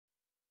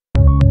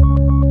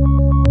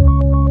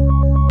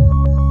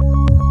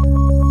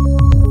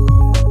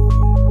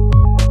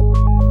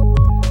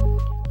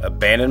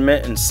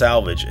Abandonment and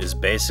salvage is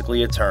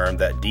basically a term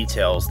that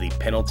details the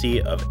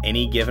penalty of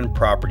any given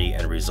property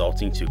and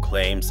resulting to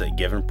claims that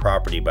given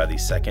property by the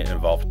second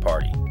involved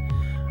party.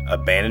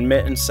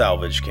 Abandonment and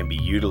salvage can be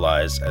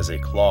utilized as a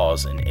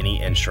clause in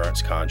any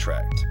insurance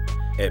contract.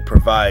 It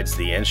provides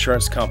the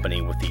insurance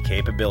company with the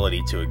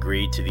capability to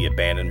agree to the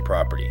abandoned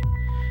property.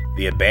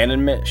 The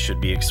abandonment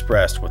should be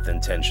expressed with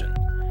intention.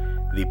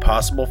 The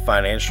possible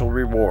financial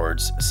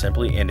rewards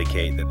simply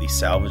indicate that the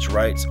salvage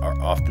rights are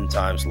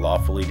oftentimes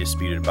lawfully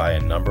disputed by a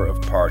number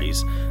of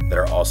parties that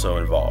are also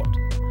involved.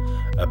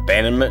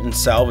 Abandonment and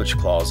salvage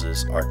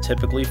clauses are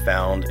typically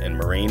found in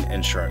marine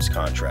insurance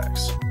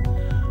contracts.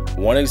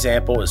 One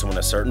example is when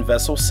a certain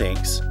vessel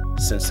sinks.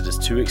 Since it is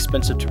too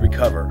expensive to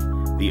recover,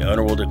 the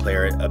owner will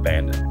declare it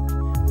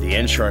abandoned. The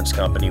insurance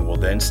company will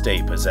then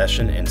state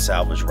possession and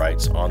salvage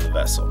rights on the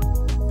vessel.